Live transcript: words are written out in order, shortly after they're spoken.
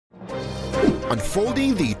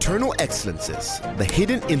unfolding the eternal excellences, the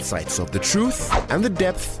hidden insights of the truth, and the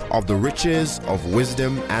depth of the riches of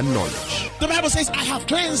wisdom and knowledge. The Bible says, I have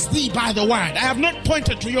cleansed thee by the word. I have not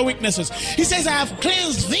pointed to your weaknesses. He says, I have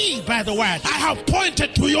cleansed thee by the word. I have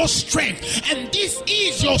pointed to your strength. And this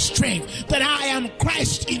is your strength, that I am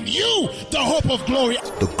Christ in you, the hope of glory.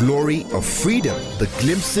 The glory of freedom, the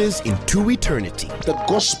glimpses into eternity. The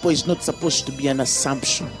gospel is not supposed to be an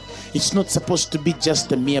assumption. It's not supposed to be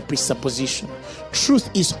just a mere presupposition. Truth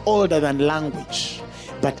is older than language,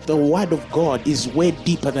 but the word of God is way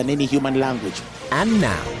deeper than any human language. And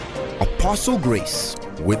now, Apostle Grace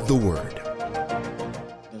with the Word.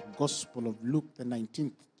 The Gospel of Luke, the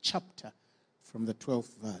 19th chapter, from the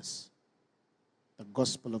 12th verse. The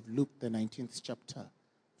Gospel of Luke, the 19th chapter,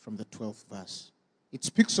 from the 12th verse. It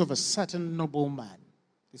speaks of a certain nobleman.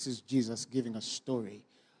 This is Jesus giving a story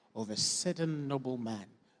of a certain nobleman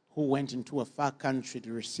who went into a far country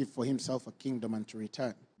to receive for himself a kingdom and to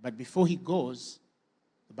return. But before he goes,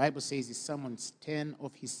 the Bible says he summons 10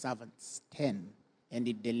 of his servants, 10, and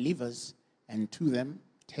he delivers unto them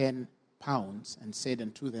 10 pounds and said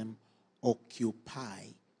unto them, occupy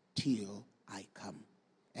till I come.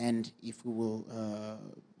 And if we will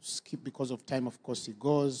skip because of time, of course, he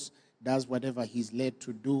goes, does whatever he's led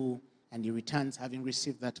to do, and he returns having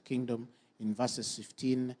received that kingdom in verses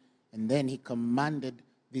 15. And then he commanded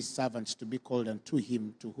these servants to be called unto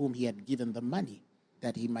him, to whom he had given the money,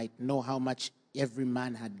 that he might know how much every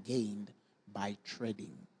man had gained by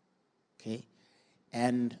trading. Okay?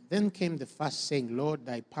 And then came the first, saying, Lord,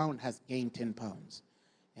 thy pound hath gained 10 pounds.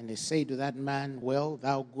 And they say to that man, well,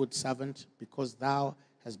 thou good servant, because thou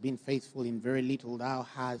hast been faithful in very little, thou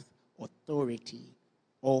hast authority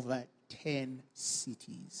over 10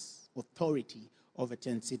 cities. Authority over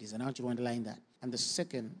 10 cities. And I want you to underline that. And the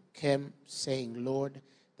second came, saying, Lord,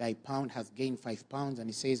 thy pound hath gained 5 pounds. And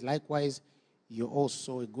he says, likewise, you're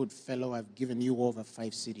also a good fellow. I've given you over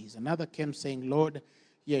 5 cities. Another came, saying, Lord,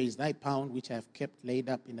 here is thy pound, which I have kept laid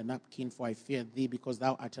up in the napkin, for I fear thee, because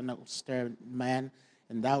thou art an austere man,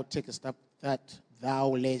 and thou takest up that thou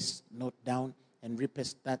layest not down, and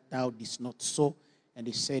reapest that thou didst not sow. And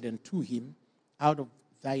he said unto him, out of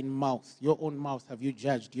thine mouth, your own mouth, have you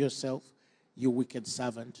judged yourself, you wicked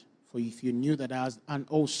servant? For if you knew that I was an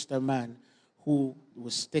austere man, who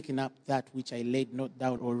was taking up that which I laid not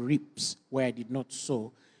down, or reaps where I did not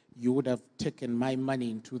sow, you would have taken my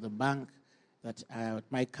money into the bank, that at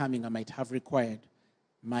my coming I might have required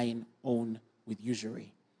mine own with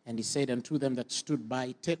usury. And he said unto them that stood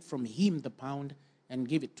by, take from him the pound, and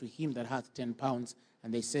give it to him that hath 10 pounds.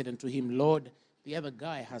 And they said unto him, Lord, the other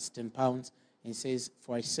guy has 10 pounds. And he says,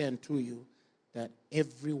 for I say unto you, that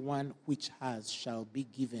everyone which has shall be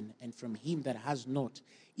given, and from him that has not,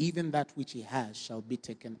 even that which he has shall be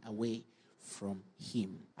taken away from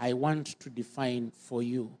him. I want to define for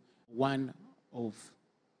you one of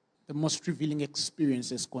the most revealing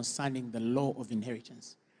experiences concerning the law of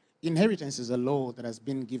inheritance. Inheritance is a law that has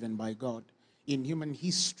been given by God. In human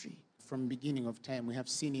history, from beginning of time, we have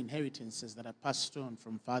seen inheritances that are passed on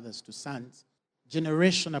from fathers to sons,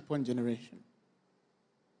 generation upon generation.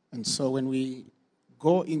 And so when we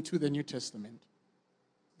go into the New Testament,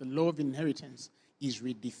 the law of inheritance is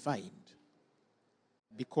redefined.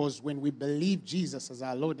 Because when we believe Jesus as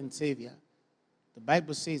our Lord and Savior, the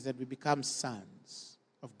Bible says that we become sons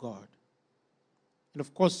of God. And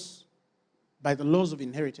of course, by the laws of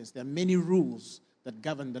inheritance, there are many rules that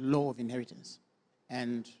govern the law of inheritance.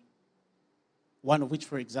 And one of which,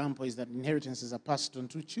 for example, is that inheritances are passed on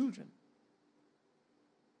to children,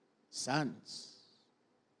 sons.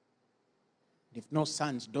 If no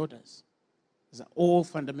sons, daughters. These are all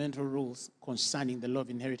fundamental rules concerning the law of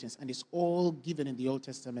inheritance, and it's all given in the Old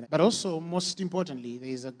Testament. But also, most importantly, there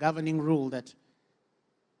is a governing rule that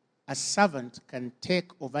a servant can take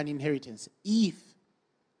of an inheritance if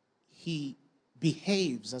he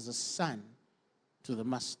behaves as a son to the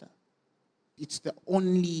master. It's the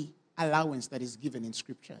only allowance that is given in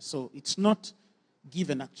Scripture. So it's not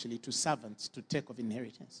given actually to servants to take of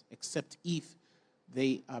inheritance, except if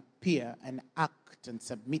they appear and act and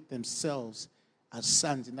submit themselves as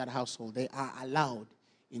sons in that household. They are allowed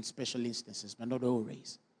in special instances, but not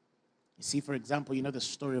always. You see, for example, you know the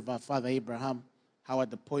story of our father Abraham, how at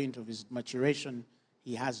the point of his maturation,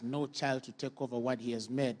 he has no child to take over what he has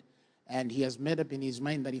made. And he has made up in his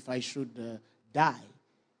mind that if I should die,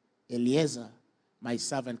 Eliezer, my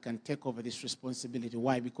servant, can take over this responsibility.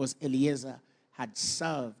 Why? Because Eliezer had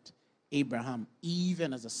served Abraham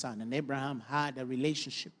even as a son. And Abraham had a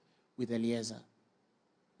relationship with Eliezer.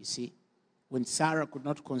 You see, when Sarah could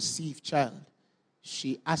not conceive child,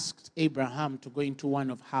 she asked Abraham to go into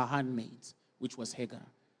one of her handmaids, which was Hagar.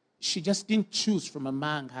 She just didn't choose from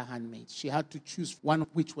among her handmaids. She had to choose one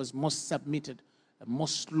which was most submitted,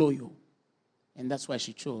 most loyal. And that's why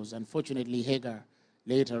she chose. Unfortunately, Hagar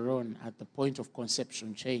later on at the point of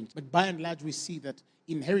conception changed. But by and large, we see that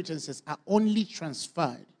inheritances are only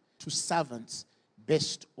transferred to servants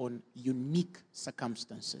based on unique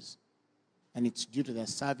circumstances. And it's due to their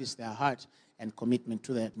service, their heart, and commitment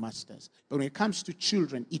to their masters. But when it comes to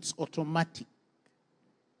children, it's automatic.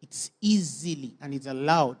 It's easily and it's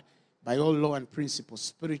allowed by all law and principles,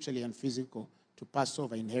 spiritually and physical, to pass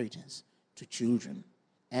over inheritance to children.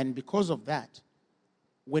 And because of that,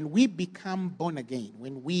 when we become born again,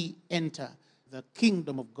 when we enter the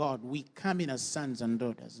kingdom of God, we come in as sons and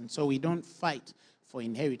daughters. And so we don't fight for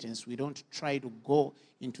inheritance. We don't try to go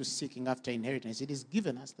into seeking after inheritance. It is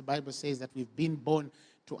given us. The Bible says that we've been born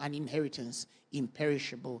to an inheritance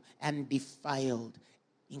imperishable, undefiled,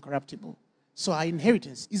 incorruptible. So our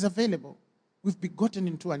inheritance is available. We've begotten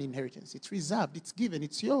into an inheritance. It's reserved, it's given,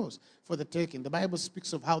 it's yours for the taking. The Bible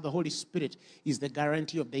speaks of how the Holy Spirit is the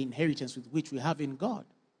guarantee of the inheritance with which we have in God.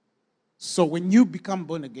 So when you become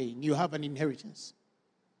born again, you have an inheritance.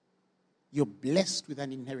 You're blessed with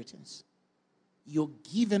an inheritance. You're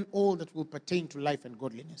given all that will pertain to life and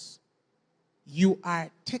godliness. You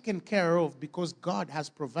are taken care of because God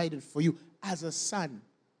has provided for you as a son.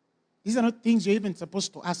 These are not things you're even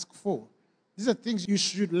supposed to ask for. These are things you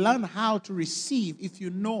should learn how to receive if you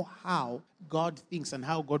know how God thinks and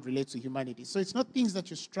how God relates to humanity. So it's not things that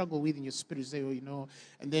you struggle with in your spirit, say, and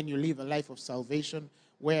then you live a life of salvation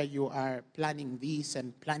where you are planning this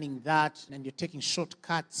and planning that, and you're taking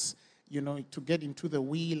shortcuts, to get into the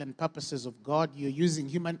will and purposes of God. You're using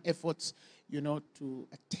human efforts, to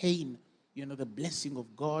attain, the blessing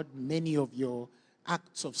of God. Many of your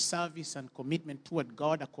acts of service and commitment toward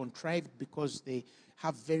God are contrived because they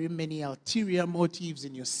have very many ulterior motives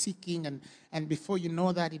in your seeking, and before you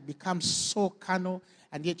know that, it becomes so carnal,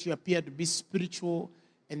 and yet you appear to be spiritual.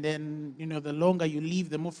 And then, the longer you live,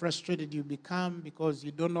 the more frustrated you become because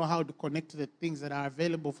you don't know how to connect to the things that are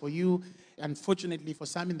available for you. Unfortunately, for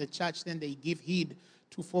some in the church, then they give heed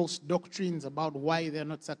to false doctrines about why they're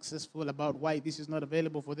not successful, about why this is not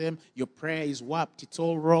available for them. Your prayer is warped. It's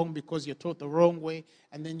all wrong because you're taught the wrong way.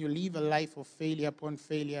 And then you live a life of failure upon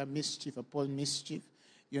failure, mischief upon mischief.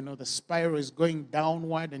 The spiral is going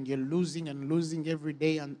downward and you're losing and losing every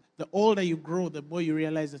day. And the older you grow, the more you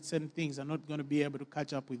realize that certain things are not going to be able to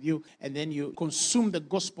catch up with you. And then you consume the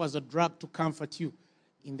gospel as a drug to comfort you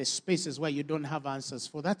in the spaces where you don't have answers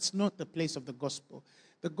for. That's not the place of the gospel.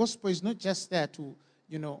 The gospel is not just there to,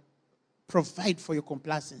 provide for your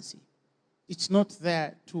complacency. It's not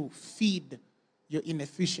there to feed your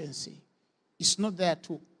inefficiency. It's not there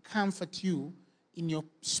to comfort you in your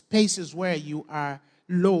spaces where you are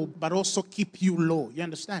low, but also keep you low. You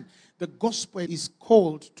understand? The gospel is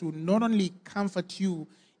called to not only comfort you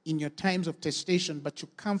in your times of testation, but to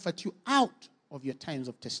comfort you out of your times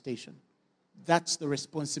of testation. That's the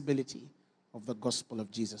responsibility of the gospel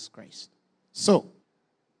of Jesus Christ. So,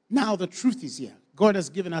 now the truth is here. God has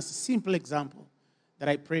given us a simple example that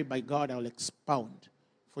I pray by God I'll expound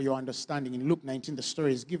for your understanding. In Luke 19, the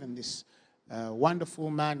story is given. This wonderful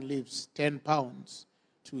man leaves 10 pounds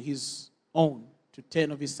to his own, to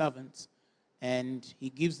 10 of his servants, and he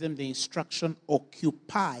gives them the instruction,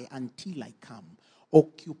 occupy until I come.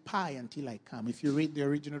 Occupy until I come. If you read the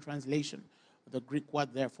original translation, the Greek word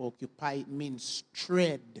there for occupy means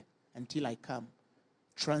tread until I come.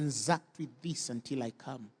 Transact with this until I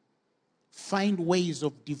come. Find ways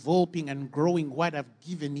of developing and growing what I've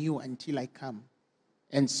given you until I come.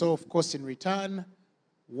 And so, of course, in return,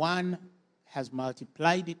 one has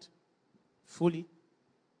multiplied it fully,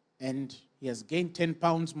 and he has gained 10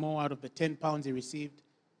 pounds more out of the 10 pounds he received.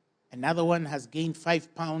 Another one has gained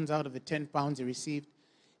 5 pounds out of the 10 pounds he received.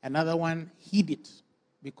 Another one hid it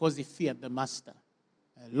because he feared the master.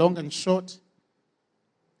 Long and short,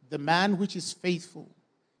 the man which is faithful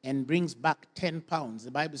and brings back 10 pounds, the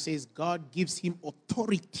Bible says God gives him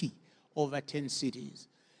authority over 10 cities.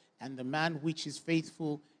 And the man which is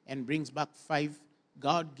faithful and brings back 5,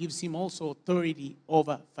 God gives him also authority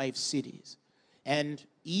over 5 cities. And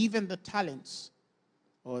even the talents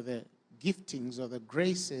or the giftings or the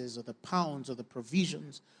graces or the pounds or the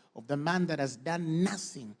provisions of the man that has done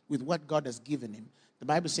nothing with what God has given him, the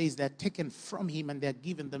Bible says they're taken from him and they're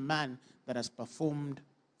given the man that has performed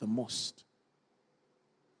the most.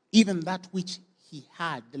 Even that which he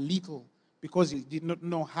had, the little, because he did not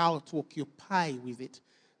know how to occupy with it,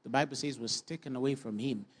 the Bible says was taken away from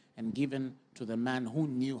him and given to the man who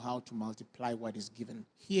knew how to multiply what is given.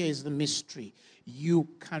 Here is the mystery. You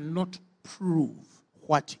cannot prove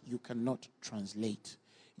what you cannot translate.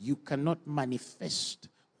 You cannot manifest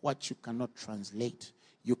what you cannot translate.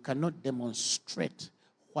 You cannot demonstrate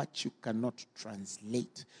what you cannot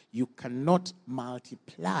translate. You cannot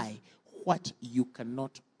multiply what you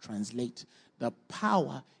cannot translate. The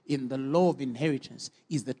power in the law of inheritance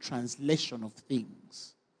is the translation of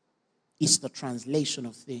things. It's the translation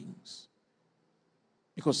of things.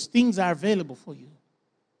 Because things are available for you.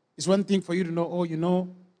 It's one thing for you to know, oh, you know,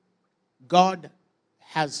 God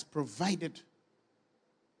has provided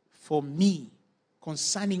for me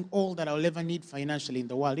concerning all that I'll ever need financially in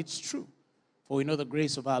the world. It's true. For we know the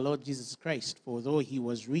grace of our Lord Jesus Christ. For though he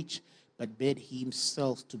was rich, but bade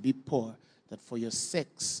himself to be poor, that for your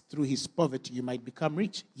sakes, through his poverty, you might become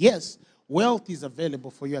rich. Yes, wealth is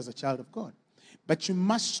available for you as a child of God. But you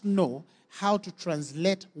must know how to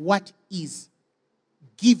translate what is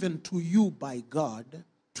given to you by God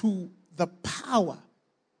to the power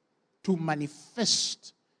to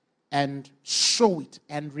manifest and show it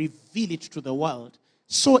and reveal it to the world,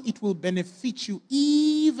 so it will benefit you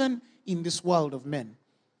even in this world of men.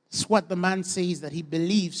 It's what the man says, that he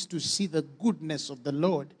believes to see the goodness of the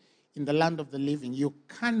Lord in the land of the living. You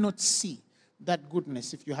cannot see that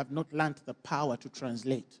goodness if you have not learned the power to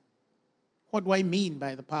translate. What do I mean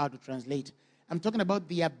by the power to translate? I'm talking about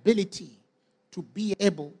the ability to be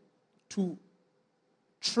able to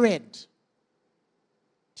trade,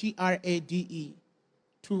 T-R-A-D-E,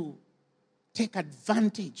 to take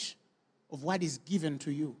advantage of what is given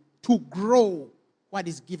to you, to grow what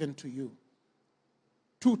is given to you,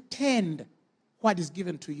 to tend what is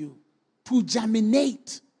given to you, to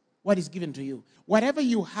germinate what is given to you. Whatever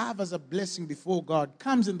you have as a blessing before God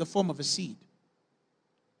comes in the form of a seed.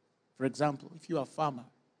 For example, if you are a farmer,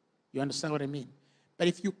 you understand what I mean? But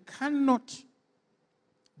if you cannot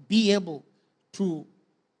be able to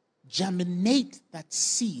germinate that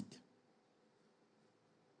seed,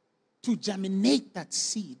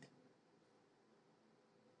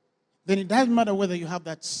 then it doesn't matter whether you have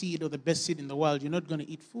that seed or the best seed in the world, you're not going to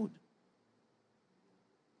eat food.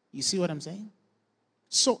 You see what I'm saying?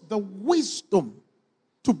 So the wisdom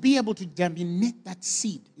to be able to germinate that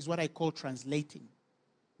seed is what I call translating.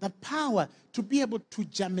 The power to be able to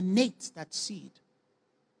germinate that seed.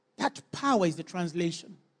 That power is the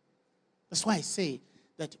translation. That's why I say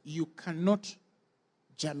that you cannot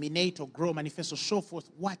germinate or grow, manifest or show forth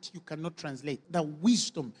what you cannot translate. The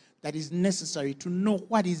wisdom that is necessary to know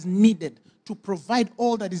what is needed to provide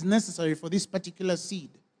all that is necessary for this particular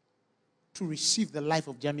seed to receive the life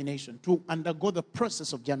of germination, to undergo the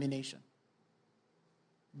process of germination.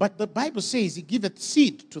 But the Bible says he giveth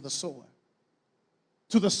seed to the sower.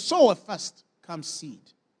 To the sower first comes seed.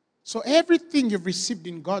 So everything you've received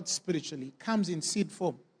in God spiritually comes in seed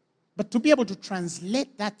form. But to be able to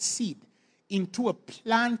translate that seed into a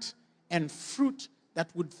plant and fruit that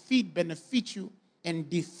would feed, benefit you, and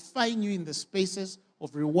define you in the spaces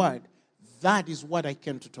of reward, that is what I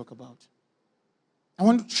came to talk about. I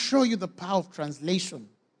want to show you the power of translation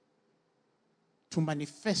to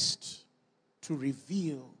manifest, to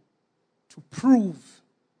reveal, to prove,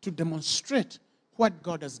 to demonstrate what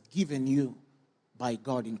God has given you by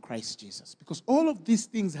God in Christ Jesus. Because all of these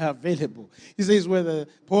things are available. He says whether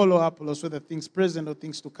Paul or Apollos, whether things present or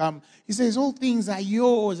things to come, he says all things are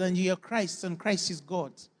yours and you are Christ's and Christ is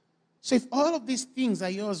God's. So if all of these things are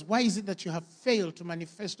yours, why is it that you have failed to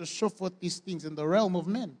manifest or show forth these things in the realm of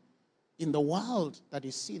men? In the world that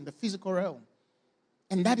is seen, the physical realm.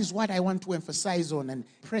 And that is what I want to emphasize on and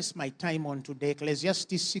press my time on today.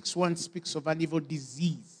 Ecclesiastes 6:1 speaks of an evil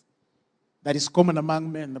disease that is common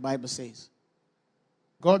among men, the Bible says.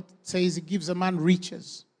 God says he gives a man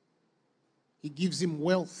riches. He gives him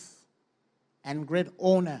wealth and great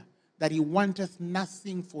honor, that he wanteth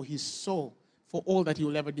nothing for his soul, for all that he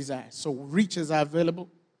will ever desire. So riches are available.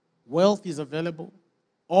 Wealth is available.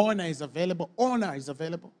 Honor is available. Honor is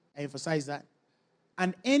available. I emphasize that.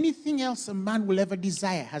 And anything else a man will ever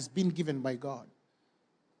desire has been given by God.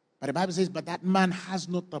 But the Bible says, but that man has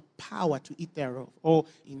not the power to eat thereof. Or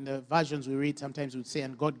in the versions we read, sometimes we would say,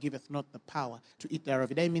 and God giveth not the power to eat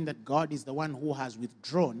thereof. It doesn't mean that God is the one who has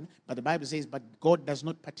withdrawn. But the Bible says, but God does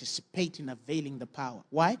not participate in availing the power.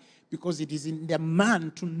 Why? Because it is in the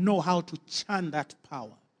man to know how to churn that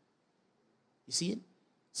power. You see it?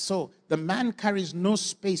 So the man carries no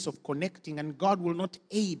space of connecting, and God will not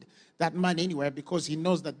aid that man anywhere, because he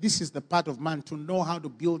knows that this is the part of man to know how to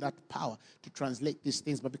build that power to translate these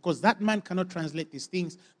things. But because that man cannot translate these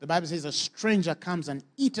things, the Bible says a stranger comes and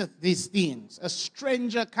eateth these things. A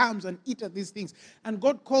stranger comes and eateth these things. And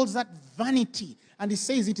God calls that vanity. And he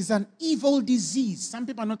says it is an evil disease. Some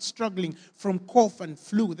people are not struggling from cough and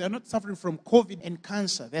flu. They're not suffering from COVID and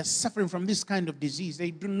cancer. They're suffering from this kind of disease. They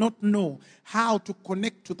do not know how to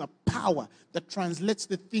connect to the power power that translates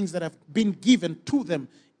the things that have been given to them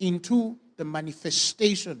into the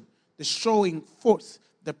manifestation, the showing forth,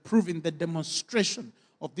 the proving, the demonstration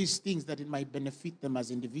of these things that it might benefit them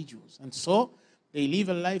as individuals. And so they live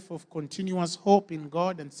a life of continuous hope in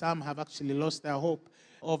God, and some have actually lost their hope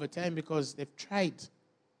over time because they've tried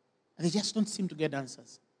and they just don't seem to get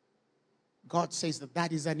answers. God says that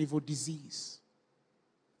that is an evil disease.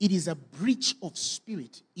 It is a breach of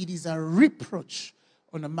spirit. It is a reproach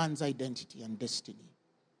on a man's identity and destiny.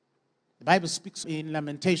 The Bible speaks in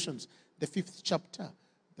Lamentations, the 5th chapter.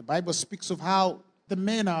 The Bible speaks of how the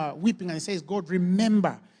men are weeping, and it says, God,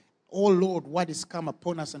 remember, O Lord, what is come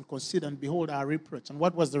upon us, and consider and behold our reproach. And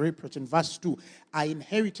what was the reproach? In verse 2, our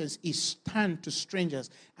inheritance is turned to strangers,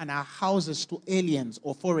 and our houses to aliens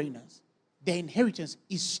or foreigners. Their inheritance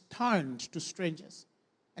is turned to strangers.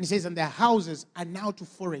 And he says, and their houses are now to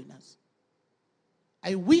foreigners.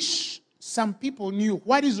 I wish some people knew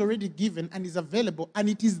what is already given and is available, and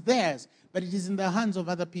it is theirs, but it is in the hands of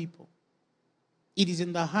other people. It is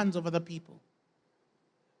in the hands of other people.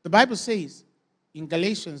 The Bible says in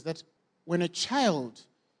Galatians that when a child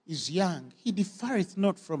is young, he differeth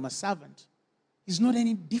not from a servant. He's not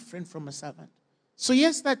any different from a servant. So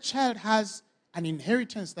yes, that child has an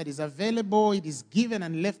inheritance that is available, it is given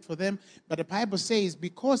and left for them, but the Bible says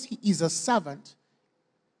because he is a servant,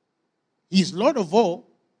 he is Lord of all,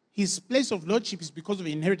 his place of lordship is because of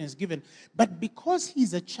the inheritance given, but because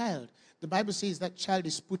he's a child, the Bible says that child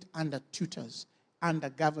is put under tutors, under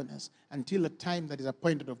governors, until a time that is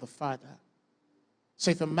appointed of the father.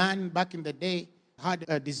 So if a man back in the day had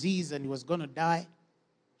a disease and he was going to die,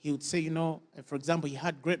 he would say, for example, he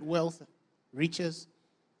had great wealth, riches,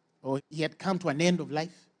 or he had come to an end of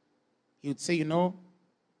life, he would say,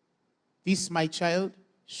 this, my child,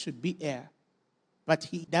 should be heir. But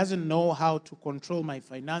he doesn't know how to control my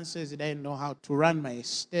finances. He doesn't know how to run my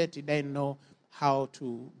estate. He doesn't know how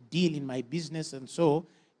to deal in my business. And so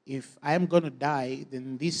if I am going to die,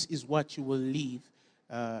 then this is what you will leave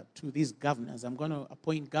to these governors. I'm going to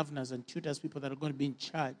appoint governors and tutors, people that are going to be in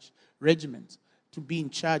charge, regiments, to be in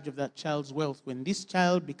charge of that child's wealth. When this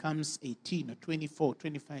child becomes 18 or 24,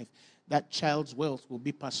 25, that child's wealth will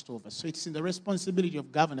be passed over. So it's in the responsibility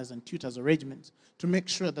of governors and tutors or regiments to make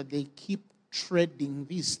sure that they keep treading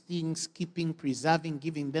these things, keeping, preserving,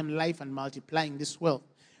 giving them life and multiplying this wealth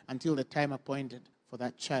until the time appointed for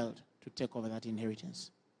that child to take over that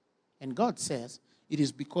inheritance. And God says, it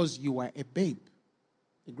is because you are a babe.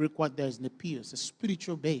 The Greek word there is nepios, a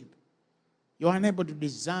spiritual babe. You are unable to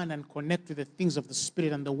discern and connect with the things of the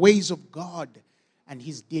Spirit and the ways of God and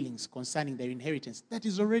His dealings concerning their inheritance. That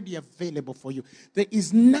is already available for you. There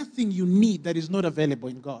is nothing you need that is not available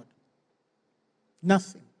in God.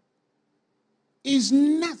 Nothing. Is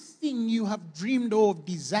nothing you have dreamed of,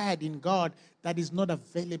 desired in God that is not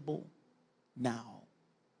available now.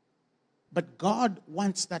 But God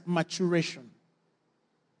wants that maturation.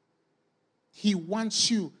 He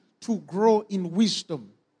wants you to grow in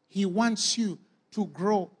wisdom. He wants you to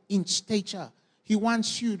grow in stature. He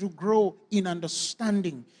wants you to grow in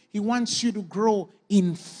understanding. He wants you to grow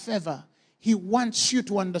in favor. He wants you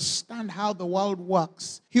to understand how the world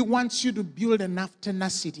works. He wants you to build enough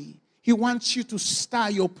tenacity. He wants you to stir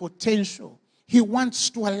your potential. He wants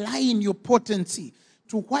to align your potency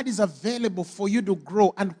to what is available for you to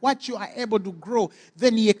grow and what you are able to grow.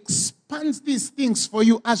 Then He expands these things for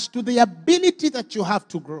you as to the ability that you have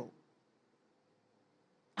to grow.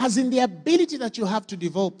 As in the ability that you have to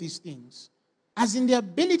develop these things. As in the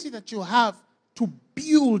ability that you have to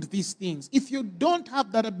build these things. If you don't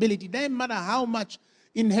have that ability, it doesn't matter how much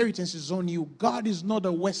inheritance is on you. God is not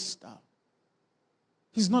a waster.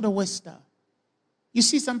 He's not a waster. You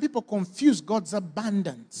see, some people confuse God's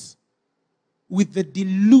abundance with the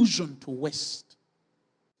delusion to waste.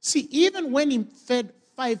 See, even when He fed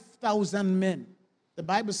 5,000 men, the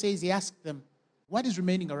Bible says He asked them, what is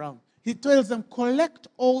remaining around? He tells them, collect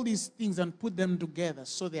all these things and put them together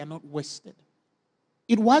so they are not wasted.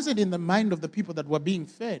 It wasn't in the mind of the people that were being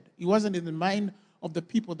fed. It wasn't in the mind of the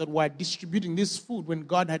people that were distributing this food when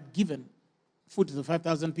God had given food to the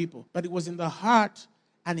 5,000 people. But it was in the heart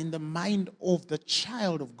and in the mind of the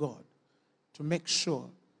child of God to make sure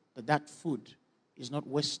that that food is not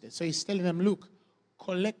wasted. So He's telling them, look,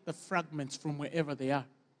 collect the fragments from wherever they are,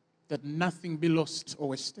 that nothing be lost or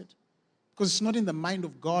wasted. Because it's not in the mind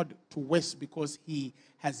of God to waste because He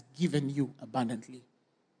has given you abundantly.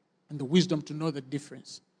 And the wisdom to know the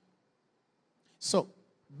difference. So,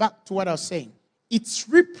 back to what I was saying. It's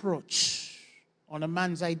reproach on a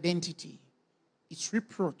man's identity. It's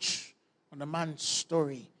reproach on a man's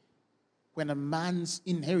story when a man's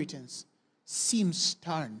inheritance seems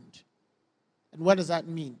turned. And what does that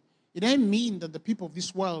mean? It doesn't mean that the people of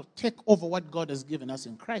this world take over what God has given us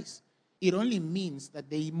in Christ. It only means that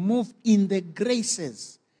they move in the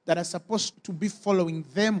graces that are supposed to be following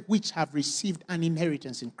them which have received an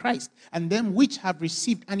inheritance in Christ. And them which have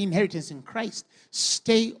received an inheritance in Christ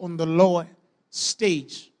stay on the lower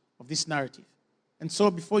stage of this narrative. And so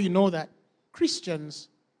before you know that, Christians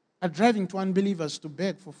are driving to unbelievers to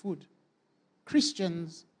beg for food.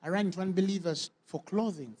 Christians are running to unbelievers for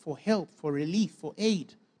clothing, for help, for relief, for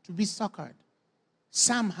aid, to be succored.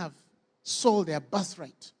 Some have sold their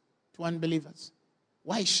birthright to unbelievers.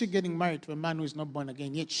 Why is she getting married to a man who is not born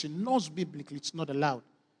again? Yet she knows biblically it's not allowed.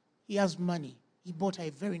 He has money. He bought her a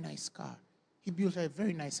very nice car. He built her a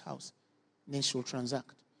very nice house. And then she'll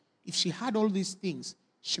transact. If she had all these things,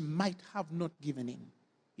 she might have not given in.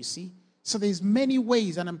 You see? So there's many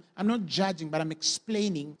ways, and I'm not judging, but I'm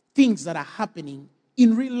explaining things that are happening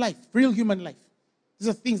in real life, real human life. These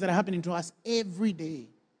are things that are happening to us every day.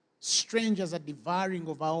 Strangers are devouring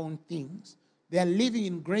of our own things. They are living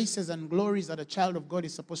in graces and glories that a child of God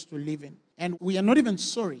is supposed to live in. And we are not even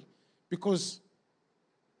sorry, because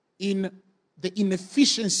in the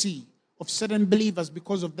inefficiency of certain believers,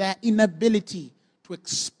 because of their inability to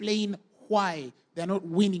explain why they're not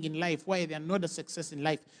winning in life, why they're not a success in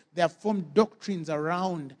life, they have formed doctrines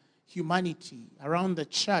around humanity, around the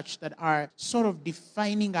church, that are sort of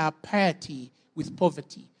defining our piety with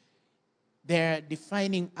poverty. They're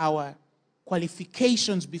defining our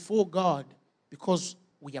qualifications before God because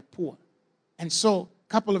we are poor. And so,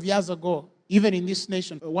 a couple of years ago, even in this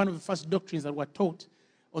nation, one of the first doctrines that were taught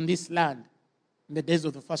on this land, in the days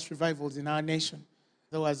of the first revivals in our nation,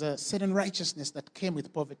 there was a certain righteousness that came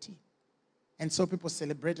with poverty. And so people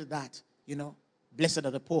celebrated that, blessed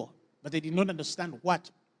are the poor. But they did not understand what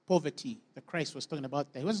poverty that Christ was talking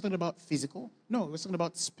about there. He wasn't talking about physical. No, he was talking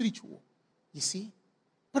about spiritual. You see?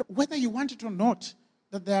 But whether you want it or not,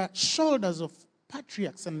 that there are shoulders of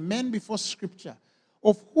patriarchs and men before Scripture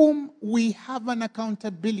of whom we have an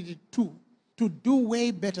accountability to do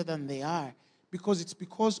way better than they are, because it's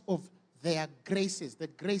because of their graces, the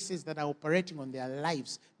graces that are operating on their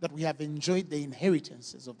lives, that we have enjoyed the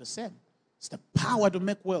inheritances of the same. It's the power to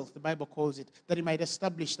make wealth, the Bible calls it, that he might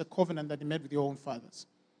establish the covenant that he made with your own fathers.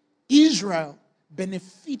 Israel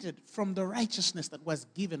benefited from the righteousness that was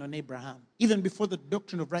given on Abraham, even before the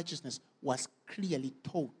doctrine of righteousness was clearly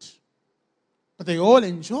taught. But they all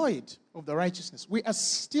enjoyed of the righteousness. We are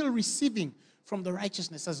still receiving from the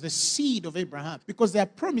righteousness as the seed of Abraham, because there are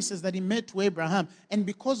promises that he made to Abraham, and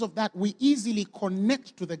because of that we easily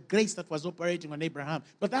connect to the grace that was operating on Abraham.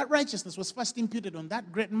 But that righteousness was first imputed on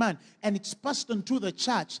that great man, and it's passed on to the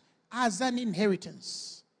church as an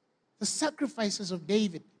inheritance. The sacrifices of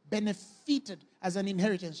David benefited as an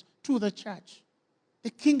inheritance to the church.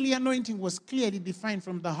 The kingly anointing was clearly defined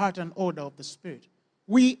from the heart and order of the Spirit.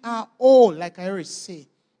 We are all, like I always say,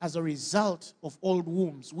 as a result of old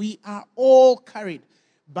wombs. We are all carried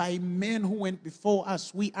by men who went before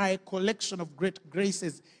us. We are a collection of great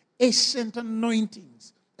graces, ancient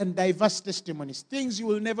anointings, and diverse testimonies, things you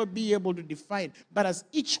will never be able to define. But as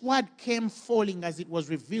each word came falling, as it was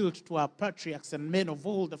revealed to our patriarchs and men of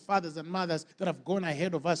old, the fathers and mothers that have gone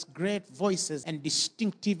ahead of us, great voices and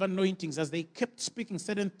distinctive anointings, as they kept speaking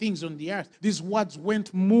certain things on the earth, these words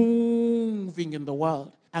went moving in the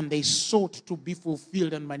world, and they sought to be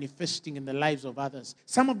fulfilled and manifesting in the lives of others.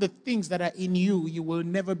 Some of the things that are in you, you will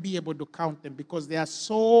never be able to count them, because they are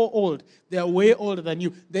so old. They are way older than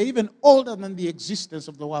you. They're even older than the existence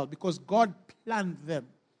of the world, because God planned them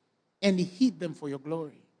and he hid them for your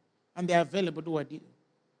glory. And they are available to you.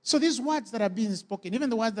 So these words that are being spoken, even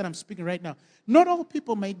the words that I'm speaking right now, not all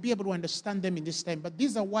people might be able to understand them in this time, but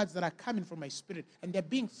these are words that are coming from my spirit, and they're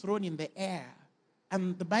being thrown in the air.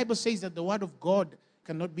 And the Bible says that the word of God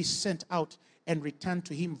cannot be sent out and return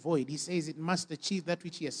to him void. He says it must achieve that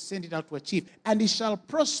which he has sent it out to achieve. And it shall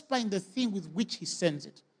prosper in the thing with which he sends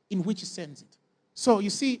it, in which he sends it. So you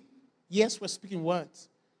see, yes, we're speaking words.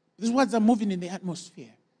 These words are moving in the atmosphere.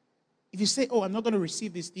 If you say, oh, I'm not going to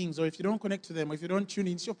receive these things, or if you don't connect to them, or if you don't tune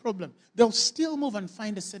in, it's your problem. They'll still move and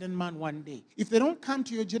find a certain man one day. If they don't come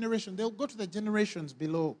to your generation, they'll go to the generations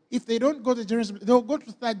below. If they don't go to the generations, they'll go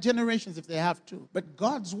to third generations if they have to. But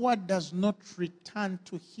God's word does not return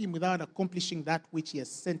to him without accomplishing that which he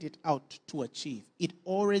has sent it out to achieve. It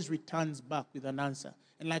always returns back with an answer.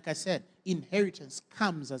 And like I said, inheritance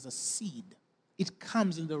comes as a seed. It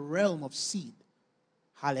comes in the realm of seed.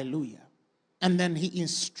 Hallelujah. And then he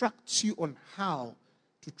instructs you on how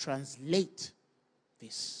to translate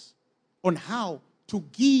this, on how to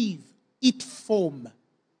give it form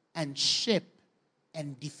and shape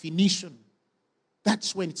and definition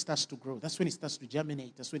That's when it starts to grow. That's when it starts to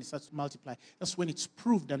germinate. That's when it starts to multiply. That's when it's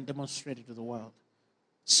proved and demonstrated to the world.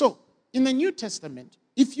 So, in the New Testament,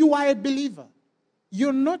 if you are a believer,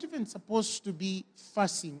 you're not even supposed to be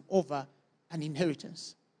fussing over an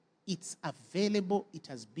inheritance. It's available. It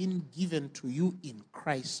has been given to you in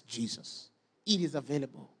Christ Jesus. It is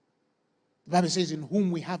available. The Bible says, in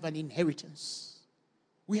whom we have an inheritance.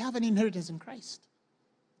 We have an inheritance in Christ.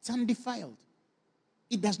 It's undefiled.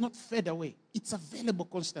 It does not fade away. It's available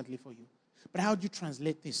constantly for you. But how do you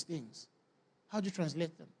translate these things? How do you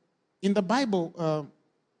translate them? In the Bible,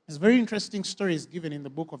 there's very interesting stories given in the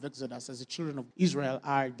book of Exodus as the children of Israel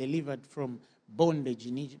are delivered from bondage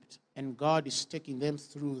in Egypt. And God is taking them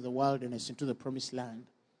through the wilderness into the promised land.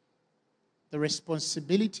 The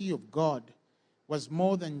responsibility of God was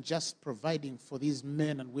more than just providing for these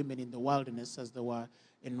men and women in the wilderness as they were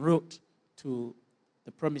en route to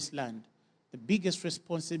the promised land. The biggest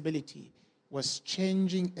responsibility was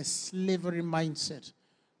changing a slavery mindset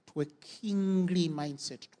to a kingly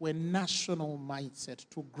mindset, to a national mindset,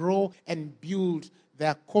 to grow and build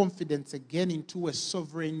their confidence again into a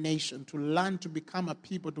sovereign nation, to learn to become a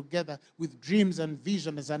people together with dreams and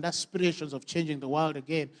visions and aspirations of changing the world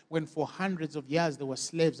again, when for hundreds of years they were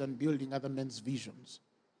slaves and building other men's visions.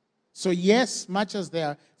 So yes, much as they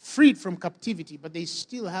are freed from captivity, but they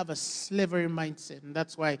still have a slavery mindset. And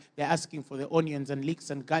that's why they're asking for the onions and leeks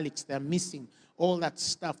and garlics. They're missing all that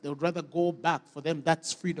stuff. They would rather go back. For them,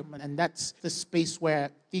 that's freedom. And that's the space where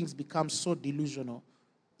things become so delusional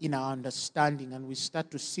in our understanding. And we start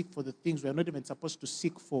to seek for the things we're not even supposed to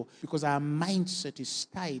seek for, because our mindset is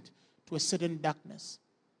tied to a certain darkness.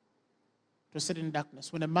 To a certain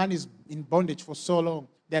darkness. When a man is in bondage for so long,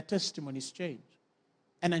 their testimonies change.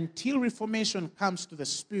 And until reformation comes to the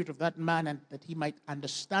spirit of that man, and that he might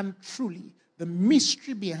understand truly the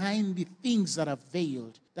mystery behind the things that are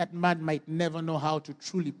veiled, that man might never know how to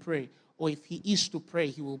truly pray. Or if he is to pray,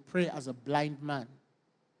 he will pray as a blind man.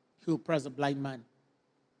 He will pray as a blind man.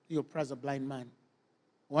 He will pray as a blind man.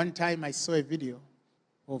 One time I saw a video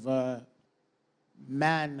of a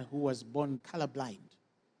man who was born colorblind.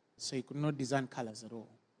 So he could not discern colors at all.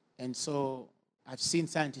 And so I've seen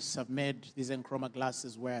scientists have made these enchroma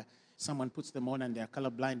glasses where someone puts them on and they're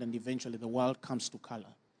colorblind, and eventually the world comes to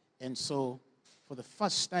color. And so for the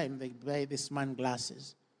first time, they buy this man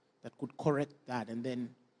glasses that could correct that. And then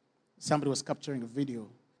somebody was capturing a video,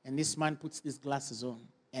 and this man puts these glasses on.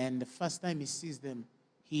 And the first time he sees them,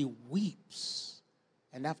 he weeps.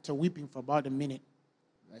 And after weeping for about a minute,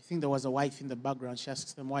 I think there was a wife in the background. She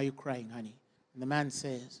asks them, "Why are you crying, honey?" And the man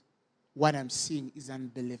says, "What I'm seeing is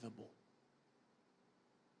unbelievable.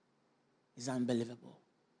 Is unbelievable."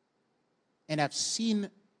 And I've seen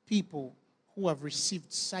people who have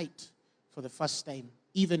received sight for the first time,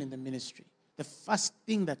 even in the ministry. The first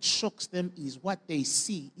thing that shocks them is what they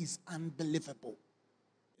see is unbelievable.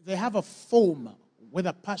 They have a form,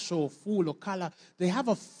 whether partial or full or color, they have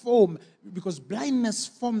a form, because blindness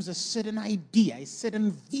forms a certain idea, a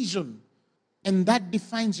certain vision. And that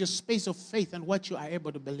defines your space of faith and what you are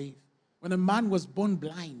able to believe. When a man was born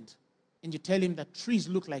blind, and you tell him that trees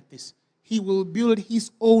look like this, he will build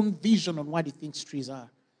his own vision on what he thinks trees are.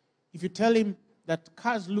 If you tell him that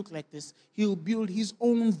cars look like this, he'll build his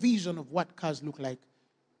own vision of what cars look like.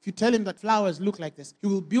 If you tell him that flowers look like this, he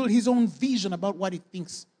will build his own vision about what he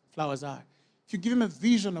thinks flowers are. If you give him a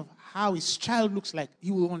vision of how his child looks like,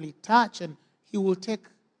 he will only touch, and he will take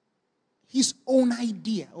his own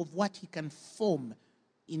idea of what he can form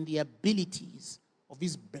in the abilities of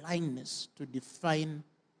his blindness to define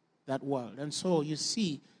that world. And so you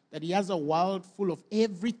see that he has a world full of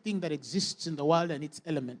everything that exists in the world and its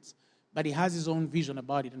elements, but he has his own vision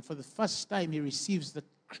about it. And for the first time, he receives the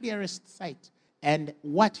clearest sight, and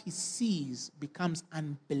what he sees becomes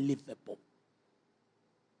unbelievable.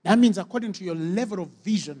 That means according to your level of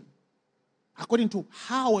vision, according to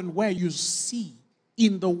how and where you see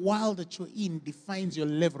in the world that you're in, defines your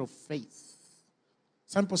level of faith.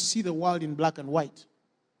 Some people see the world in black and white.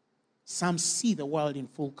 Some see the world in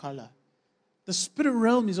full color. The spirit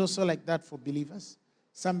realm is also like that for believers.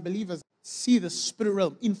 Some believers see the spirit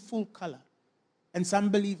realm in full color. And some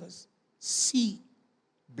believers see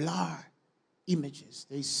blur images.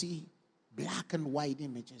 They see black and white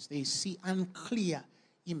images. They see unclear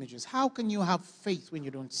images. How can you have faith when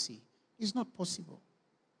you don't see? It's not possible.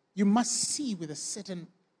 You must see with a certain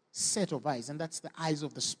set of eyes, and that's the eyes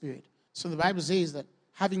of the Spirit. So the Bible says that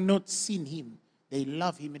having not seen him, they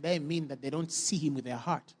love him. It doesn't mean that they don't see him with their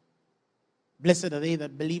heart. Blessed are they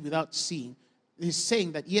that believe without seeing. He's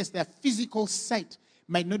saying that, yes, their physical sight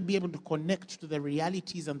might not be able to connect to the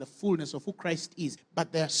realities and the fullness of who Christ is,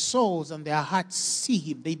 but their souls and their hearts see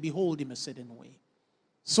him. They behold him a certain way.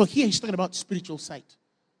 So here he's talking about spiritual sight.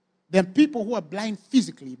 There are people who are blind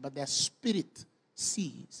physically, but their spirit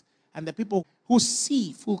sees. And the people who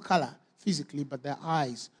see full color physically, but their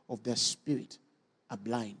eyes of their spirit are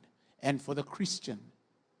blind. And for the Christian,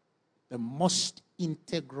 the most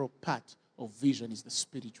integral part of vision is the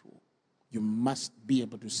spiritual. You must be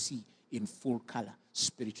able to see in full color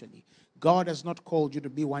spiritually. God has not called you to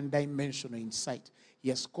be one-dimensional in sight. He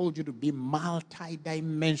has called you to be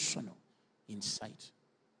multi-dimensional in sight.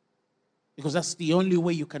 Because that's the only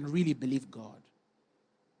way you can really believe God.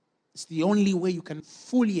 It's the only way you can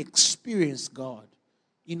fully experience God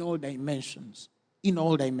in all dimensions. In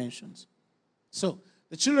all dimensions. So,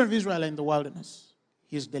 the children of Israel are in the wilderness.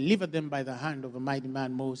 He has delivered them by the hand of a mighty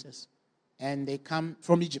man, Moses. And they come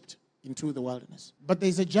from Egypt into the wilderness. But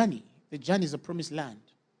there's a journey. The journey is a promised land.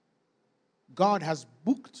 God has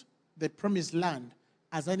booked the promised land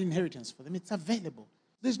as an inheritance for them. It's available.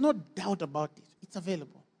 There's no doubt about it. It's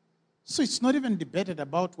available. So it's not even debated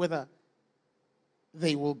about whether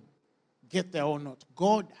they will get there or not.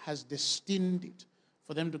 God has destined it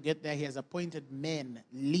for them to get there. He has appointed men,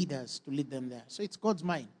 leaders, to lead them there. So it's God's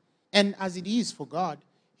mind. And as it is for God,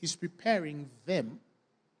 He's preparing them.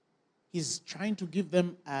 He's trying to give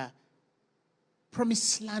them a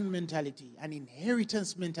promised land mentality, an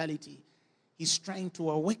inheritance mentality. He's trying to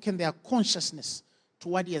awaken their consciousness to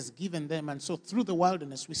what He has given them. And so through the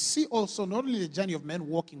wilderness, we see also not only the journey of men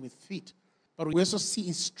walking with feet, but we also see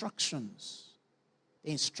instructions.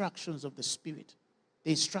 The instructions of the Spirit.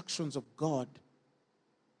 The instructions of God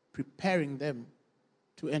preparing them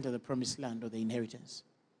to enter the promised land or the inheritance.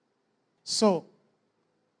 So,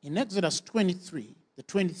 in Exodus 23, the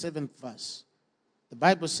 27th verse, the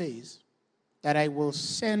Bible says that I will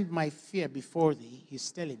send my fear before thee.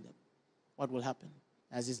 He's telling them what will happen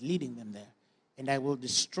as He's leading them there. And I will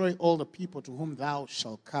destroy all the people to whom thou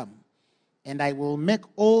shalt come. And I will make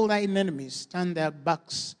all thine enemies turn their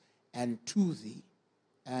backs and to thee.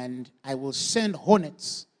 And I will send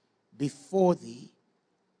hornets before thee,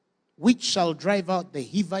 which shall drive out the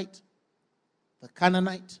Hivite, the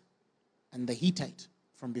Canaanite, and the Hittite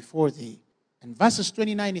from before thee. And verses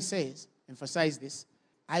 29, it says, emphasize this,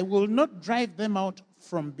 I will not drive them out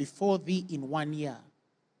from before thee in 1 year.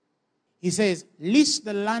 He says, lest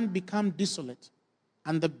the land become desolate,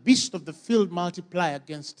 and the beasts of the field multiply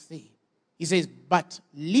against thee. He says, but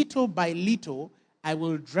little by little I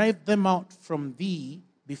will drive them out from thee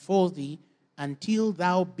before thee, until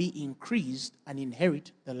thou be increased and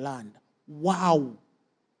inherit the land. Wow.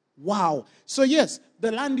 Wow. So yes,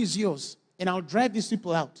 the land is yours, and I'll drive these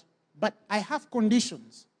people out. But I have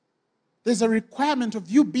conditions. There's a requirement of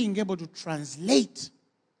you being able to translate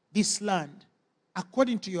this land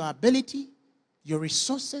according to your ability, your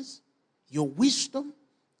resources, your wisdom,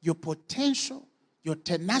 your potential, your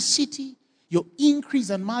tenacity, your increase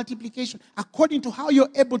and multiplication, according to how you're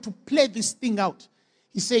able to play this thing out.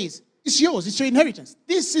 He says, it's yours, it's your inheritance.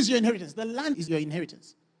 This is your inheritance. The land is your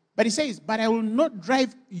inheritance. But he says, but I will not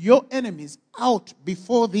drive your enemies out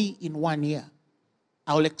before thee in 1 year.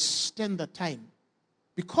 I will extend the time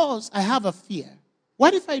because I have a fear.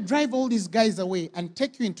 What if I drive all these guys away and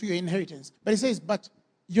take you into your inheritance? But he says, but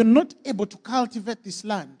you're not able to cultivate this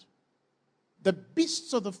land. The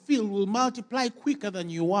beasts of the field will multiply quicker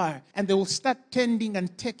than you are, and they will start tending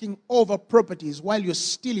and taking over properties while you're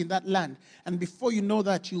still in that land. And before you know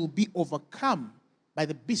that, you'll be overcome by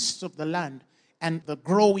the beasts of the land and the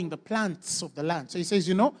plants of the land. So he says,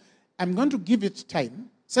 I'm going to give it time.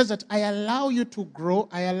 He says that I allow you to grow,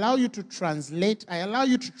 I allow you to translate, I allow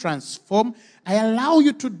you to transform, I allow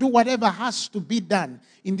you to do whatever has to be done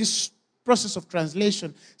in this process of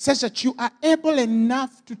translation, such that you are able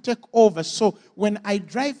enough to take over. So when I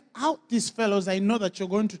drive out these fellows, I know that you're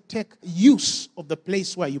going to take use of the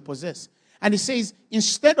place where you possess. And he says,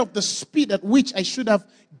 instead of the speed at which I should have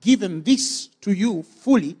given this to you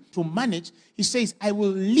fully to manage, he says, I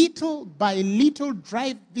will little by little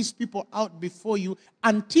drive these people out before you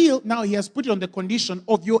until, now he has put it on the condition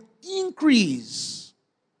of your increase.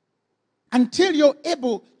 Until you're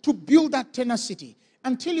able to build that tenacity.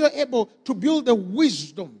 Until you're able to build the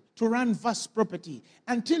wisdom to run vast property.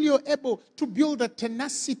 Until you're able to build the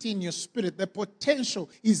tenacity in your spirit. The potential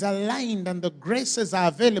is aligned and the graces are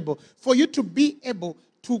available for you to be able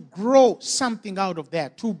to grow something out of there,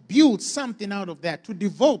 to build something out of there, to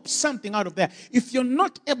develop something out of there. If you're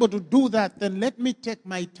not able to do that, then let me take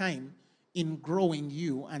my time in growing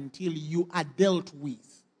you until you are dealt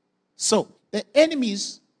with. So, the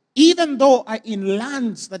enemies, even though are in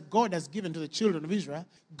lands that God has given to the children of Israel,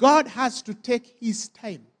 God has to take his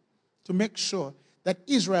time to make sure that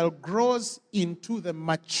Israel grows into the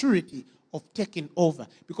maturity of taking over.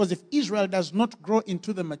 Because if Israel does not grow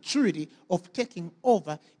into the maturity of taking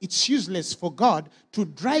over, it's useless for God to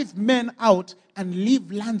drive men out and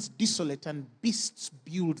leave lands desolate and beasts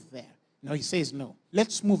build there. No, he says no.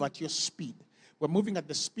 Let's move at your speed. We're moving at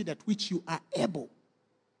the speed at which you are able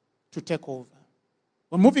to take over.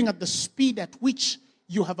 We're moving at the speed at which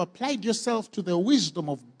you have applied yourself to the wisdom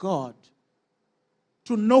of God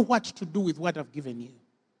to know what to do with what I've given you.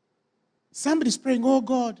 Somebody's praying, oh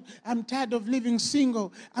God, I'm tired of living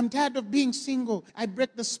single. I'm tired of being single. I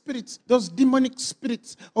break the spirits, those demonic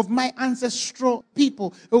spirits of my ancestral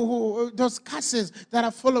people, those curses that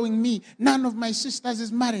are following me. None of my sisters is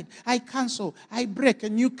married. I cancel. I break a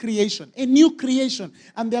new creation. A new creation.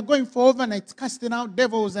 And they're going for overnights, casting out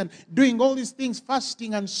devils and doing all these things,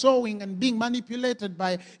 fasting and sowing and being manipulated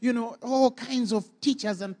by, all kinds of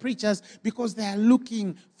teachers and preachers because they are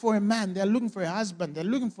looking for a man, they're looking for a husband, they're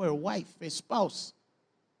looking for a wife, a spouse.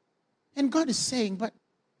 And God is saying, but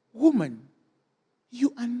woman,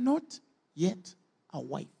 you are not yet a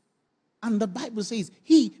wife. And the Bible says,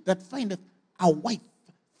 he that findeth a wife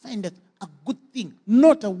findeth a good thing.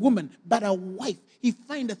 Not a woman, but a wife. He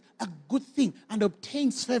findeth a good thing and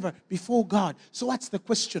obtains favor before God. So what's the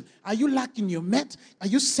question? Are you lacking your mate? Are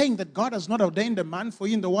you saying that God has not ordained a man for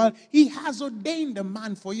you in the world? He has ordained a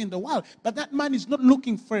man for you in the world. But that man is not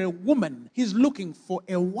looking for a woman. He's looking for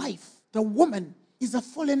a wife. The woman is a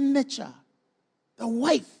fallen nature. The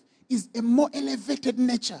wife is a more elevated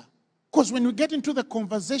nature. Because when we get into the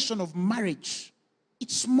conversation of marriage,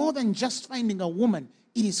 it's more than just finding a woman.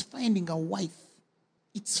 It is finding a wife.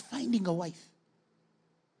 It's finding a wife.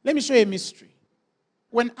 Let me show you a mystery.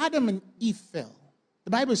 When Adam and Eve fell, the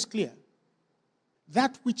Bible is clear.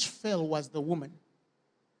 That which fell was the woman,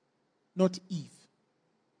 not Eve.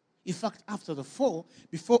 In fact, after the fall,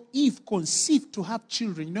 before Eve conceived to have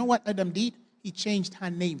children, you know what Adam did? He changed her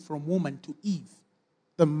name from woman to Eve,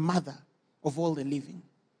 the mother of all the living.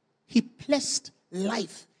 He placed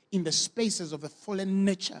life in the spaces of a fallen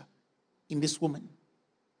nature in this woman.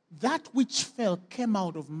 That which fell came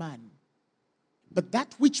out of man. But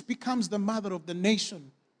that which becomes the mother of the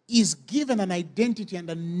nation is given an identity and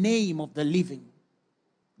a name of the living.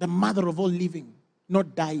 The mother of all living,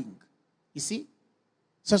 not dying. You see?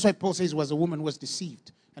 So that's why Paul says was a woman who was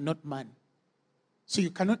deceived and not man. So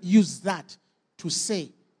you cannot use that to say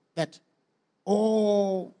that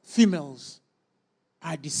all females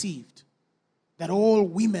are deceived. That all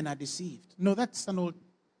women are deceived. No, that's an old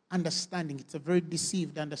understanding. It's a very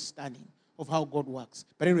deceived understanding of how God works.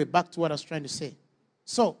 But anyway, back to what I was trying to say.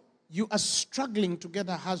 So, you are struggling to get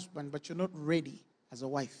a husband, but you're not ready as a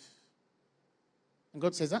wife. And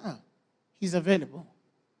God says, he's available.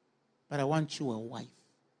 But I want you a wife.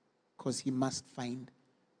 Because he must find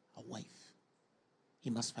a wife. He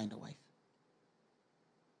must find a wife.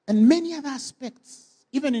 And many other aspects,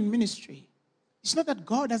 even in ministry. It's not that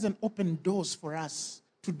God hasn't opened doors for us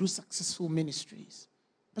to do successful ministries.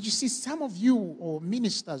 But you see, some of you or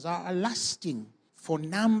ministers are lasting for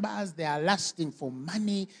numbers, they are lasting for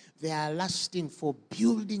money, they are lasting for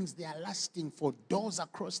buildings, they are lasting for doors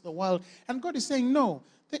across the world. And God is saying, no,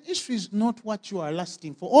 the issue is not what you are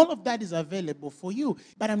lasting for. All of that is available for you.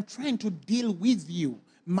 But I'm trying to deal with you,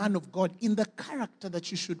 man of God, in the character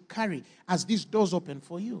that you should carry as these doors open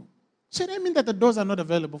for you. So that means that the doors are not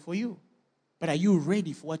available for you. But are you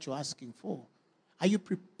ready for what you're asking for? Are you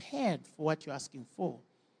prepared for what you're asking for?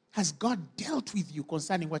 Has God dealt with you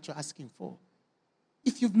concerning what you're asking for?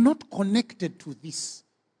 If you've not connected to this,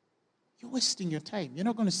 you're wasting your time. You're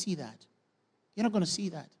not going to see that. You're not going to see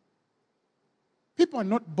that. People are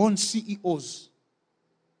not born CEOs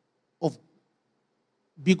of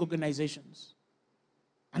big organizations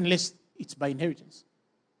unless it's by inheritance.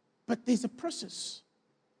 But there's a process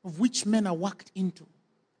of which men are worked into,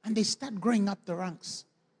 and they start growing up the ranks.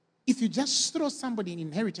 If you just throw somebody in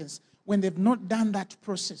inheritance when they've not done that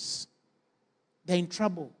process, they're in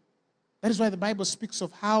trouble. That is why the Bible speaks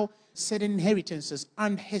of how certain inheritances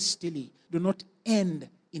unhastily do not end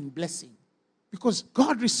in blessing. Because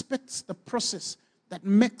God respects the process that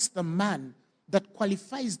makes the man, that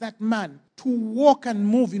qualifies that man to walk and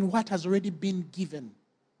move in what has already been given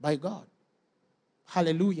by God.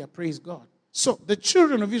 Hallelujah, praise God. So the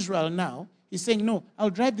children of Israel now, he's saying, no, I'll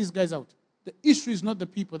drive these guys out. The issue is not the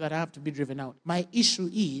people that have to be driven out. My issue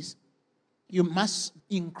is you must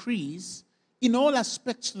increase in all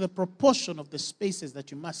aspects to the proportion of the spaces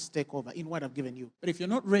that you must take over in what I've given you. But if you're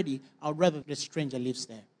not ready, I'd rather the stranger lives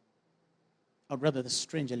there. I'd rather the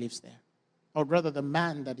stranger lives there. I'd rather the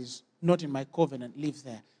man that is not in my covenant lives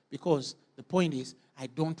there. Because the point is, I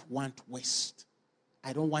don't want waste.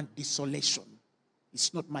 I don't want desolation.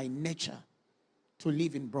 It's not my nature to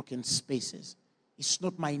live in broken spaces. It's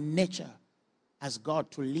not my nature as God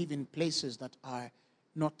to live in places that are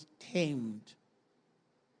not tamed,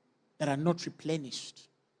 that are not replenished.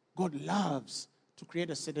 God loves to create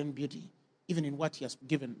a certain beauty, even in what he has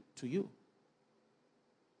given to you.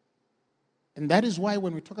 And that is why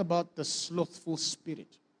when we talk about the slothful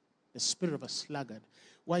spirit, the spirit of a sluggard,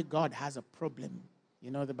 why God has a problem.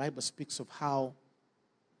 You know, the Bible speaks of how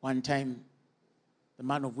one time the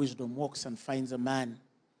man of wisdom walks and finds a man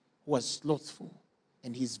who was slothful,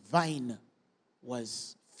 and his vine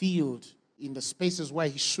was filled in the spaces where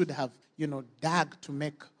he should have, dug to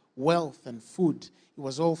make wealth and food. It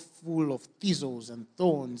was all full of thistles and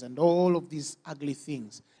thorns and all of these ugly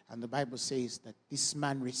things. And the Bible says that this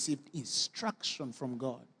man received instruction from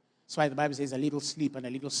God. That's why the Bible says a little sleep and a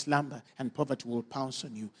little slumber and poverty will pounce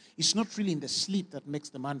on you. It's not really in the sleep that makes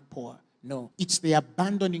the man poor. No, it's the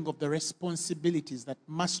abandoning of the responsibilities that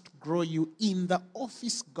must grow you in the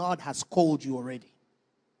office God has called you already.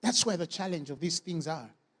 That's where the challenge of these things are.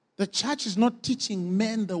 The church is not teaching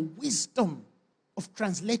men the wisdom of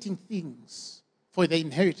translating things for the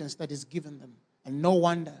inheritance that is given them. And no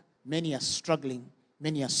wonder many are struggling,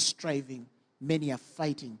 many are striving, many are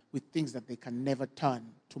fighting with things that they can never turn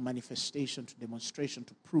to manifestation, to demonstration,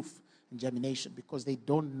 to proof and germination, because they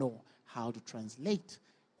don't know how to translate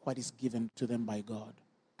what is given to them by God.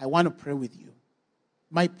 I want to pray with you.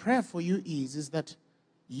 My prayer for you is that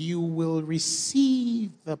you will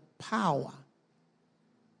receive the power,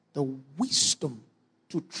 the wisdom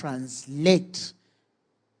to translate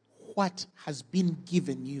what has been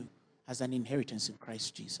given you as an inheritance in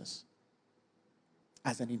Christ Jesus.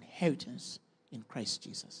 As an inheritance in Christ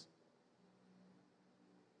Jesus.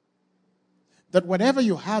 That whatever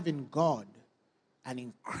you have in God and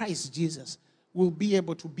in Christ Jesus will be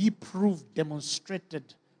able to be proved,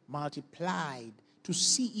 demonstrated, multiplied, to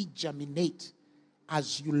see it germinate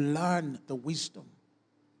as you learn the wisdom,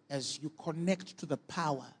 as you connect to the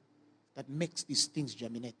power that makes these things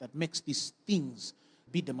germinate, that makes these things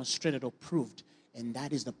be demonstrated or proved. And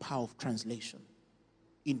that is the power of translation.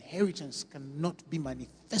 Inheritance cannot be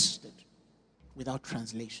manifested without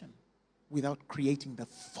translation, without creating the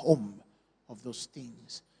form of those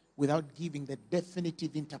things, without giving the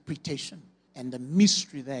definitive interpretation. And the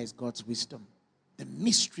mystery there is God's wisdom. The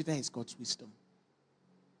mystery there is God's wisdom.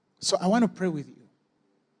 So I want to pray with you,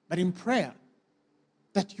 but in prayer,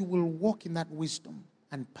 that you will walk in that wisdom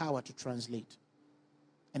and power to translate.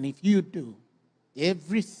 And if you do,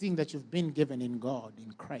 everything that you've been given in God,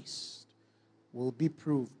 in Christ, will be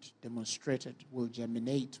proved, demonstrated, will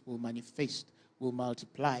germinate, will manifest, will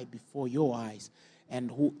multiply before your eyes.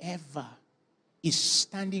 And whoever is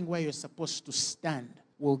standing where you're supposed to stand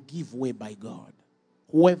will give way by God.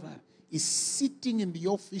 Whoever is sitting in the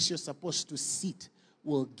office you're supposed to sit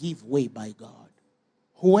will give way by God.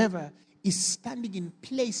 Whoever is standing in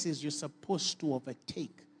places you're supposed to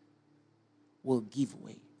overtake will give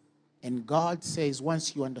way. And God says,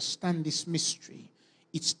 once you understand this mystery,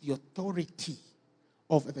 it's the authority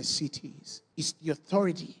over the cities. It's the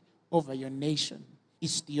authority over your nation.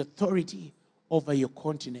 It's the authority over your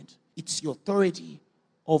continent. It's your authority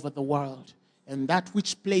over the world. And that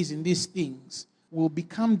which plays in these things will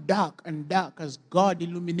become dark and dark as God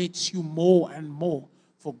illuminates you more and more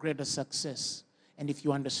for greater success. And if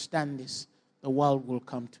you understand this, the world will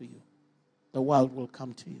come to you. The world will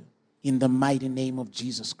come to you. In the mighty name of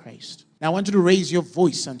Jesus Christ. Now I want you to raise your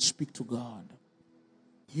voice and speak to God.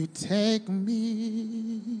 You take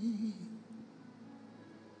me.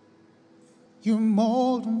 You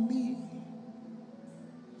mold me.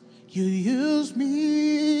 You use me.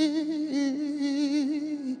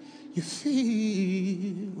 You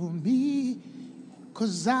fill me.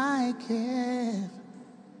 'Cause I give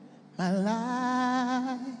my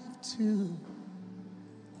life to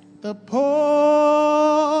the potter's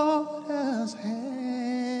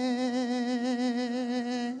hand.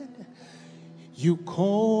 You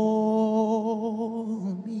call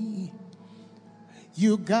me,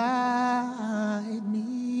 you guide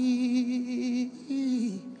me,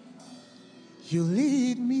 you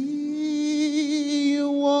lead me, you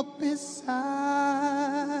walk beside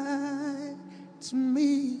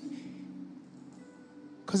me,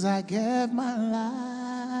 'cause I gave my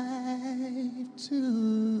life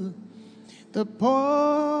to the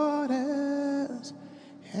potter's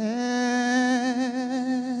hand.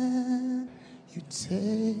 You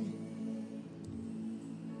take.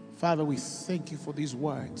 Father, we thank you for these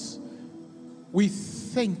words. We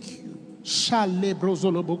thank you. Shale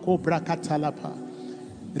brozoloboko brakatalapa.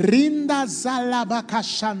 Rinda zalabaka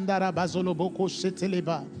shandara bazoloboko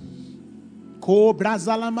sheteleba. Ko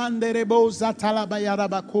brazalamande reboza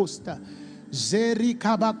talabayaraba costa. Zeri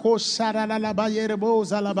kabako saralalabayerebo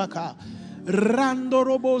zalabaka.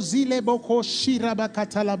 Randorobo zileboko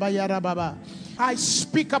shirabakatalabayarababa. I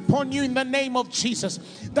speak upon you in the name of Jesus,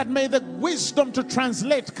 that may the wisdom to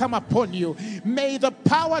translate come upon you. May the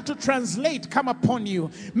power to translate come upon you.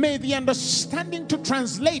 May the understanding to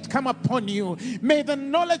translate come upon you. May the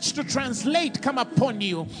knowledge to translate come upon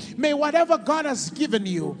you. May whatever God has given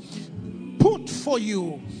you, put for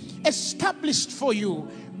you, established for you,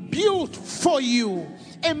 built for you,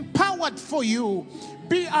 empowered for you,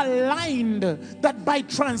 be aligned, that by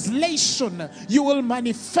translation you will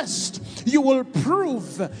manifest, you will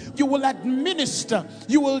prove, you will administer,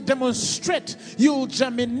 you will demonstrate, you will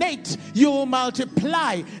germinate, you will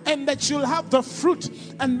multiply, and that you'll have the fruit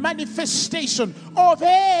and manifestation of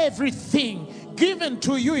everything given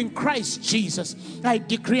to you in Christ Jesus. I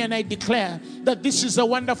decree and I declare that this is a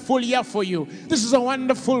wonderful year for you. This is a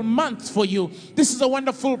wonderful month for you. This is a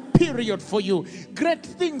wonderful period for you. Great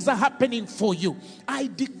things are happening for you. I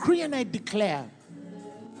decree and I declare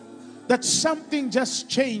that something just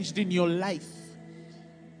changed in your life,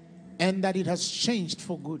 and that it has changed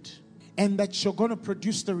for good, and that you're going to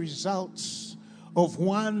produce the results of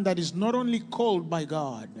one that is not only called by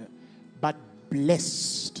God, but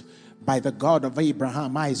blessed by the God of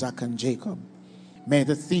Abraham, Isaac, and Jacob. May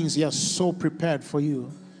the things He has so prepared for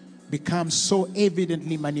you become so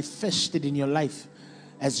evidently manifested in your life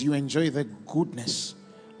as you enjoy the goodness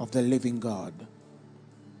of the living God.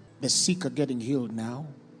 The sick are getting healed now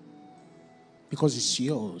because it's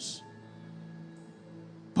yours.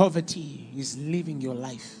 Poverty is living your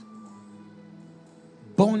life.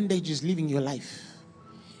 Bondage is living your life.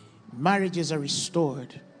 Marriages are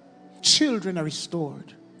restored. Children are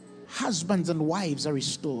restored. Husbands and wives are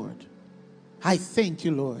restored. I thank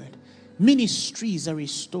you, Lord. Ministries are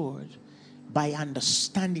restored by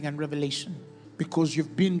understanding and revelation, because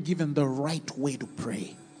you've been given the right way to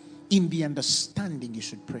pray. In the understanding you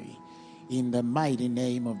should pray. In the mighty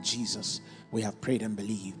name of Jesus, we have prayed and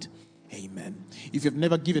believed. Amen. If you've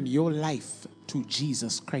never given your life to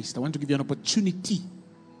Jesus Christ, I want to give you an opportunity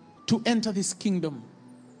to enter this kingdom,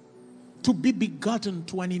 to be begotten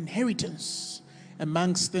to an inheritance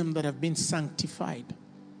amongst them that have been sanctified,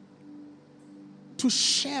 to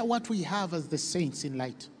share what we have as the saints in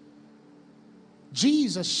light.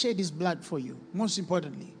 Jesus shed His blood for you, most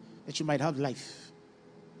importantly, that you might have life.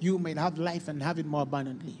 You might have life and have it more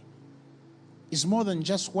abundantly. It's more than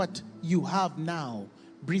just what you have now,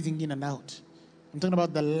 breathing in and out. I'm talking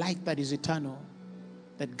about the life that is eternal,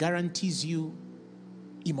 that guarantees you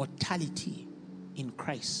immortality in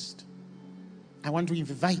Christ. I want to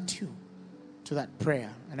invite you to that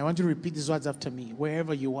prayer, and I want you to repeat these words after me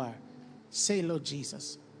wherever you are. Say, Lord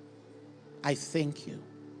Jesus, I thank you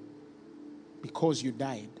because you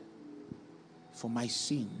died for my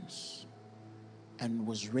sins and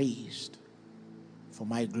was raised for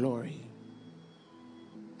my glory.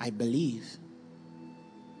 I believe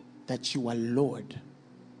that you are Lord,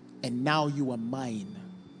 and now you are mine.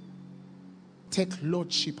 Take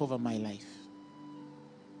lordship over my life.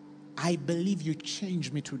 I believe you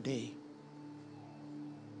changed me today.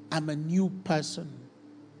 I'm a new person.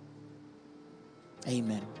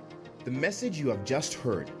 Amen. The message you have just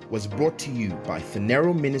heard was brought to you by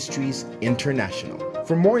Phaneroo Ministries International.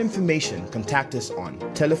 For more information, contact us on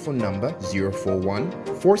telephone number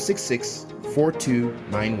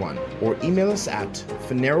 041-466-4291 or email us at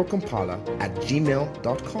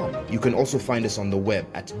phanerokampala@gmail.com. You can also find us on the web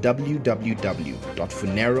at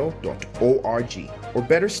www.phaneroo.org. Or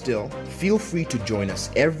better still, feel free to join us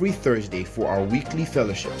every Thursday for our weekly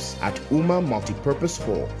fellowships at UMA Multipurpose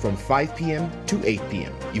Hall from 5 p.m. to 8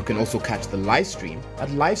 p.m. You can also catch the live stream at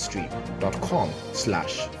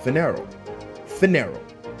livestream.com/Phaneroo. Phaneroo,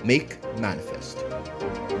 make manifest.